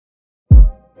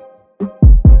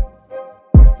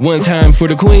One time for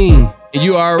the queen.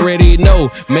 You already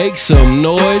know. Make some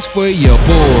noise for your boys.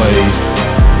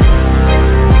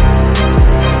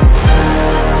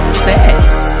 What's that?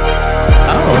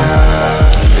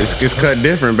 Oh. It's cut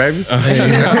different, baby.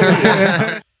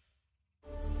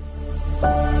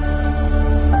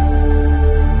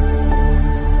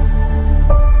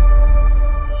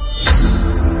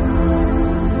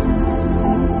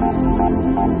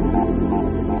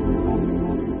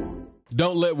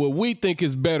 Don't let what we think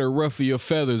is better ruffle your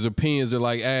feathers. Opinions are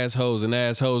like assholes and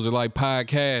assholes are like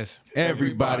podcasts.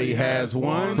 Everybody has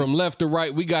one. From left to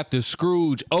right, we got the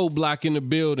Scrooge, O-Block in the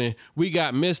building. We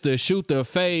got Mr. Shoot the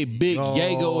Fade, Big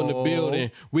Yago in the building.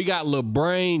 We got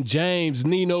LeBron James,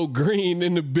 Nino Green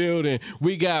in the building.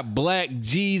 We got Black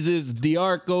Jesus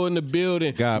Diarco in the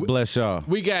building. God bless y'all.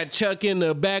 We got Chuck in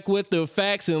the back with the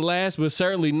facts. And last but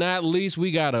certainly not least, we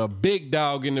got a big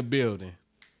dog in the building.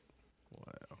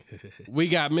 We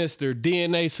got Mr.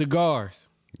 DNA Cigars.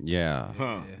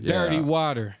 Yeah. Dirty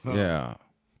Water. Yeah.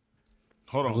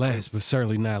 Hold on. Last but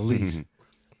certainly not least,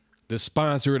 the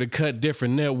sponsor of the Cut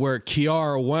Different Network,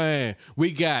 Kiara Wine.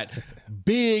 We got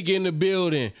Big in the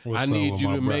building. I need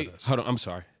you to make... Hold on, I'm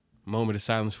sorry. Moment of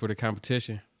silence for the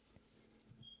competition.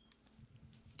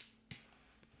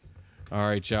 All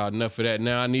right, y'all, enough of that.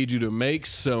 Now I need you to make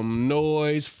some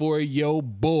noise for your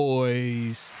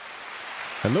boys.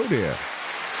 Hello there.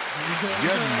 You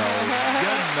know.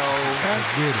 Let's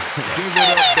get it. Give it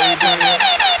up, baby.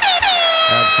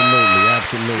 Absolutely.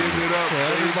 Give it up,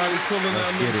 baby. Everybody's pulling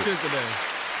out new shit today.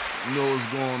 You know what's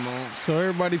going on. So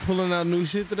everybody pulling out new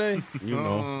shit today? You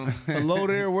know. Hello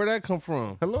there, where'd that come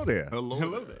from? Hello there. Hello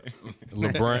there.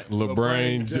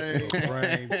 LeBron James.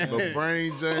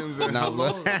 LeBron James and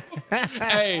hello.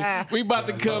 Hey, we about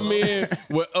to come in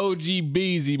with OG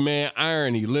Beezy, man.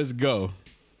 Irony. Let's go.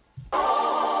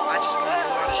 I just wanna do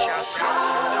all the shit I said I was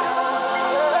gonna do.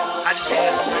 I just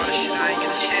wanna do all the shit I ain't get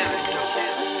a chance to do.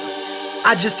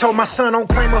 I just told my son, don't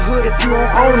claim a hood if you don't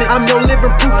own it. I'm your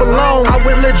living proof alone. I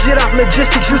went legit off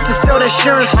logistics, used to sell that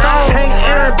Sharon Stone. Hank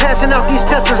Aaron passing out these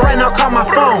testers right now, call my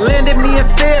phone. Landed me in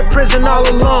Fed prison all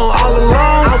alone.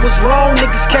 I was wrong,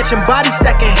 niggas catching bodies,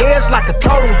 stacking heads like a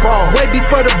totem pole. Way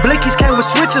before the blickies came with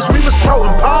switches, we was toting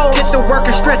poles. Get to work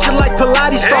and stretching like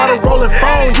Pilates, started rolling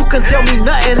phone. You can tell me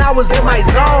nothing, I was in my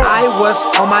zone. I was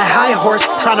on my high horse,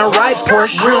 trying to ride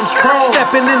Porsche, rims chrome.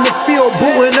 Stepping in the field,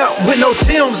 booing up with no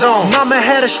Tim's on. Mama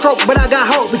had a stroke, but I got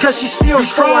hope because she's still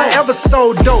strong. I ever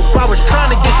so dope, I was trying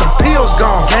to get them pills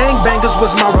gone. Gangbangers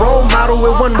was my role model,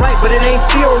 it wasn't right, but it ain't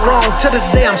feel wrong. To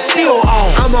this day, I'm still on.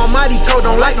 I'm almighty, told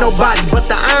don't like nobody, but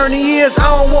the irony is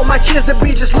I don't want my kids to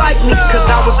be just like me. Cause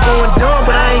I was going dumb,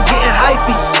 but I ain't getting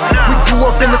hypey. We grew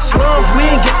up in the slums, we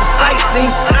ain't get the sightsee.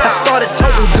 I started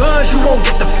toting guns, you won't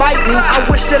get to fight me. I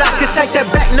wish that I could take that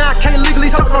back, now I can't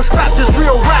legally talk no strap, this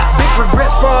real rap. Big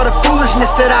regrets for all the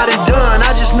foolishness that I done done.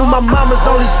 I just knew my mama's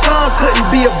only son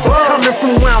couldn't be a bum. Coming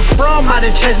from where I'm from, I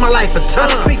done changed my life a ton.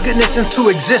 I speak goodness into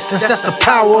existence, that's the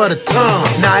power of the tongue.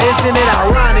 Now isn't it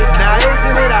ironic?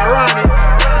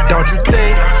 Don't you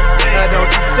think?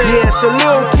 Yeah, it's a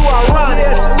little too ironic.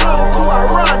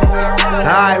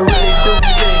 I really do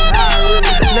think.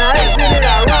 Now isn't it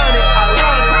ironic?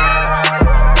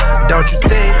 Don't you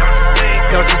think?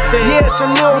 Yeah, it's a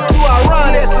little too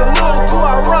ironic.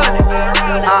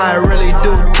 I really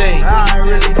do think.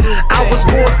 I was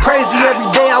going crazy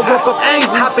every day, I woke up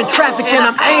angry. Hopping traffic and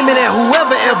I'm aiming at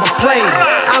whoever ever played.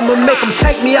 I'ma make them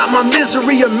take me out my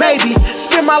misery or maybe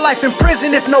spend my life in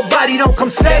prison if nobody don't come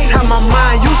save. That's how my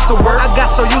mind used to work. I got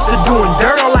so used to doing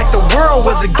dirt, all like the world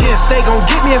was against. They gon'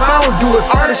 get me if I don't do it.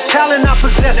 Artist talent I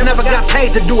possess, never got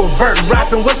paid to do a verse.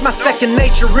 Rapping was my second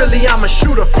nature, really I'm a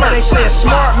shooter first. They say a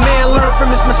smart man learn from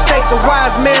his mistakes, a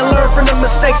wise man learn from the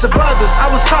mistakes of others. I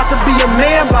was taught to be a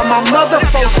man by my mother,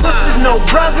 4 sisters, no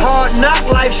brothers. Hard knock,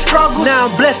 life struggles. Now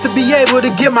I'm blessed to be able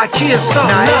to give my kids something.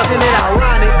 Now isn't it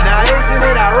ironic?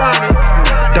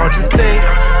 Don't you think?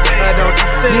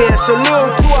 Yeah, it's a little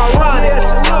too ironic.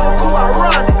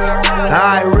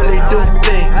 I really do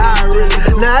think.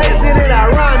 Now isn't it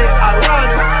ironic?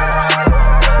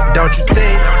 Don't you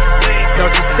think?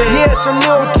 Yeah, it's a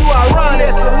little too ironic.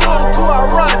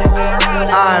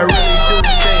 I really do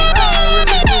think.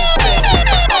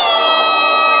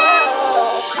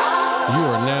 You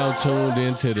are now tuned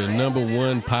into the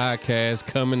 #1 podcast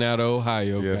coming out of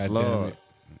Ohio. Yes, goddamn Lord. it.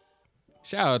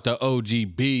 Shout out to OG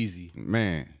Beezy.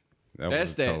 Man.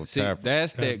 That's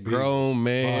that grown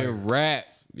man rap.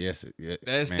 Yes,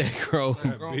 That's that grown.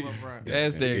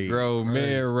 That's that grown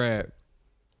man rap.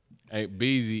 Hey,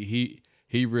 Beezy,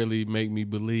 he really make me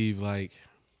believe like,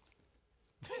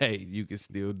 hey, you can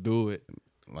still do it.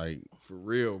 Like, For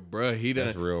real, bruh. He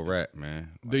that's done. real rap, man.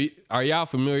 Are y'all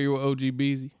familiar with OG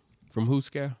Beezy from Who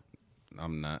Scout?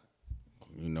 I'm not.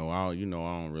 I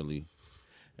don't really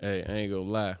Hey, I ain't gonna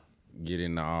lie. get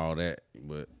into all that,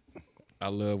 but I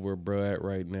love where bruh at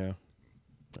right now.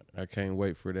 I can't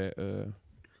wait for that.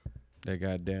 That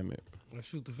goddamn it. Let's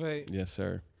shoot the fade. Yes,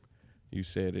 sir. You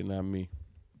said it, not me.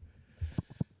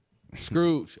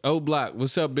 Scrooge, O-Block,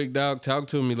 what's up, big dog? Talk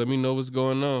to me. Let me know what's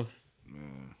going on.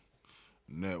 Man,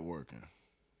 networking.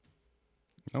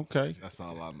 okay. That's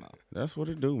all I know. That's what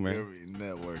it do, man. Every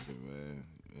networking, man.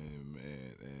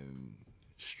 And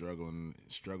struggling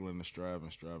to strive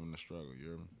and striving to struggle, you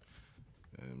hear me?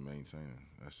 And maintaining.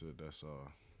 That's it, that's all.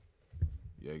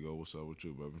 Diego, what's up with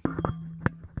you, baby?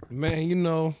 Man, you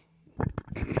know,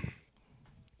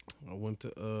 I went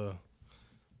to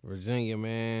Virginia,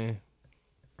 man.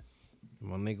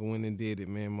 My nigga went and did it,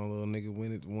 man. My little nigga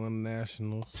went and won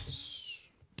nationals.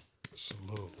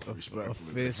 Salute. Respectfully.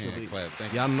 Officially. Hand clap.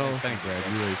 Thank Y'all you. know. Thank you,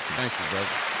 graduation. Thank you, brother.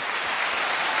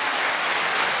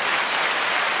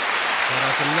 Shout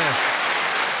out to Ness.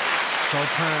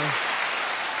 Showtime.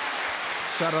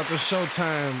 Shout out to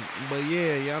Showtime. But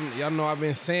yeah, y'all know I've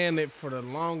been saying it for the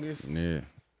longest. Yeah.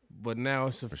 But now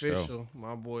it's sure. official.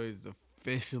 My boy is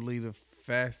officially the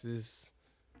fastest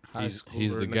high He's schooler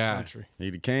the in the guy. country. He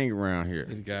the king around here.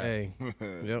 He the guy. Hey,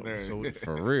 yep. So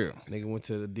For real. nigga went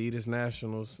to the Adidas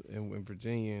Nationals in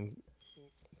Virginia and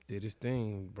did his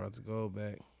thing. Brought the gold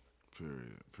back.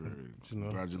 Period. You know,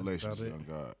 Congratulations, that's about young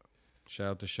God. Shout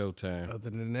out to Showtime. Other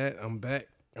than that, I'm back.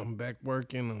 I'm back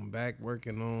working. I'm back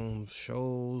working on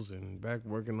shows and back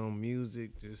working on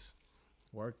music. Just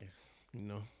working, you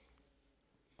know.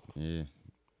 Yeah.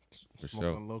 For Smoking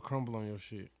sure. a little crumble on your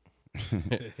shit.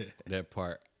 That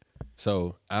part.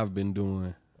 So I've been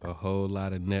doing a whole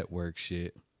lot of network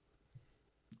shit.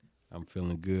 I'm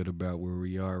feeling good about where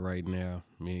we are right now.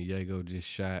 Me and Diego just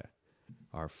shot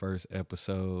our first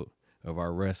episode of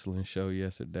our wrestling show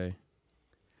yesterday.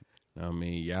 I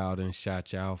mean, y'all done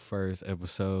shot y'all first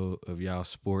episode of y'all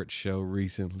sports show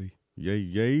recently. Yay,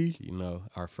 yay. You know,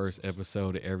 our first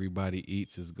episode of Everybody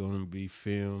Eats is going to be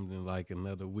filmed in like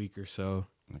another week or so.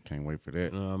 I can't wait for You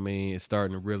that. know what I mean? It's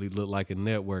starting to really look like a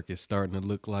network. It's starting to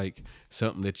look like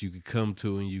something that you could come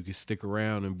to and you could stick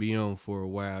around and be on for a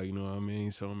while. You know what I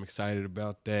mean? So I'm excited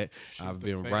about that. I've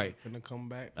been Finna come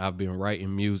back. I've been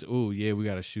writing music. Oh yeah, we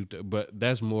got to shoot that. But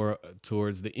that's more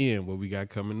towards the end, what we got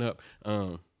coming up.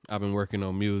 I've been working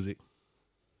on music.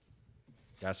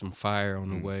 Got some fire on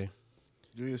the way.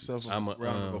 Give yourself a round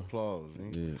of applause.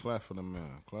 Yeah. Clap for the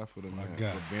man. Clap for the man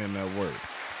for being that work.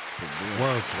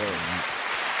 Work.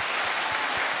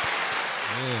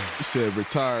 You said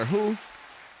retire who?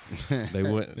 They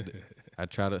went. I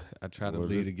try to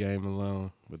leave the game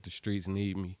alone, but the streets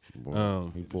need me.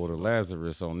 Boy, he pulled a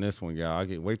Lazarus on this one, y'all.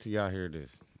 Wait till y'all hear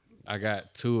this. I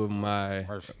got two of my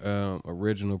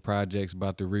original projects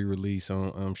about to re-release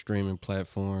on streaming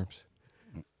platforms,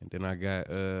 and then I got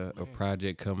a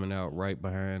project coming out right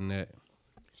behind that,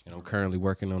 and I'm currently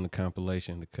working on the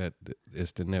compilation to cut.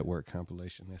 It's the network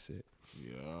compilation. That's it. Yeah.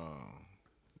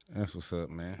 That's what's up,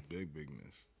 man.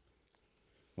 Bigness.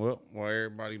 Well, while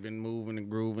everybody been moving and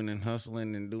grooving and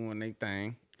hustling and doing their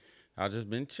thing, I just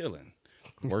been chilling,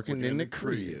 working in the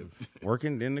crib.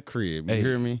 Working in the crib. You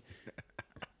hear me?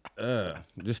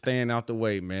 Just staying out the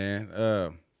way,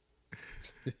 man.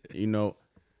 You know,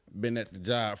 been at the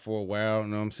job for a while. You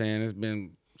know what I'm saying? It's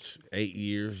been 8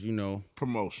 years. You know,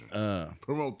 Promotion.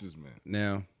 Promote this man.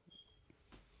 now.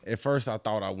 At first, I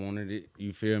thought I wanted it.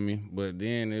 You feel me? But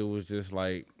then it was just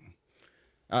like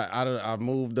I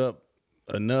moved up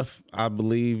enough. I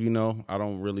believe, you know. I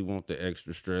don't really want the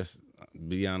extra stress.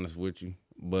 Be honest with you,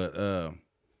 but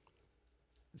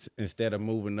instead of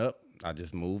moving up, I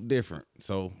just moved different.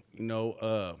 So you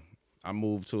know, I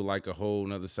moved to like a whole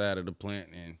nother side of the plant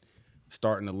and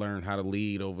starting to learn how to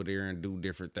lead over there and do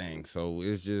different things. So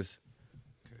it's just,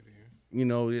 you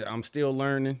know, I'm still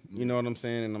learning. You know what I'm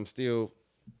saying, and I'm still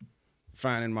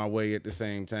finding my way at the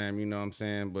same time, you know what I'm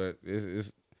saying? But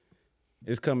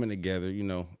it's coming together, you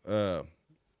know.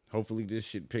 Hopefully this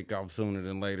shit pick off sooner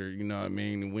than later, you know what I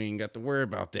mean? And we ain't got to worry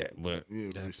about that. But Yeah,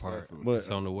 That part. But It's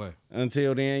on the way.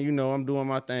 until then, you know, I'm doing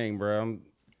my thing, bro. I'm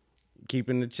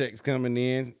keeping the checks coming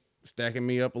in, stacking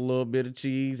me up a little bit of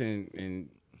cheese and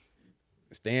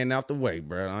staying out the way,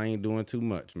 bro. I ain't doing too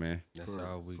much, man. That's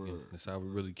all we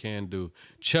really can do.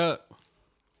 Chuck,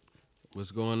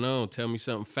 what's going on? Tell me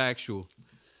something factual.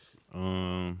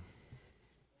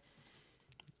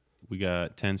 We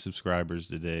got 10 subscribers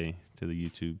today to the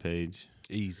YouTube page.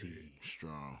 Easy.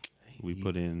 Strong. We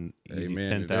put in easy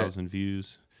Amen to 10,000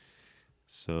 views.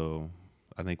 So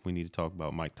I think we need to talk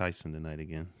about Mike Tyson tonight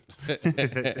again.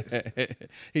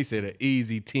 He said an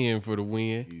easy 10 for the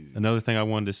win. Another thing I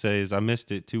wanted to say is I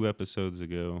missed it 2 episodes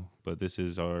ago, but this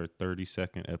is our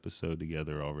 32nd episode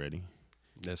together already.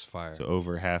 That's fire. So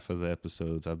over half of the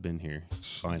episodes I've been here.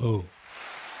 Finally. Oh,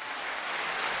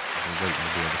 I've been waiting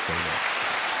to be able to say that.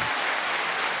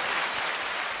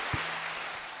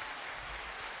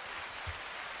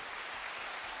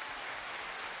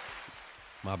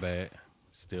 My bad.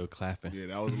 Still clapping. Yeah,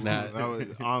 that was Nah. that was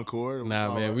encore. Nah,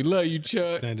 All man. right. We love you,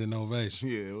 Chuck. standing ovation.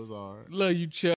 Yeah, it was all right. Love you, Chuck.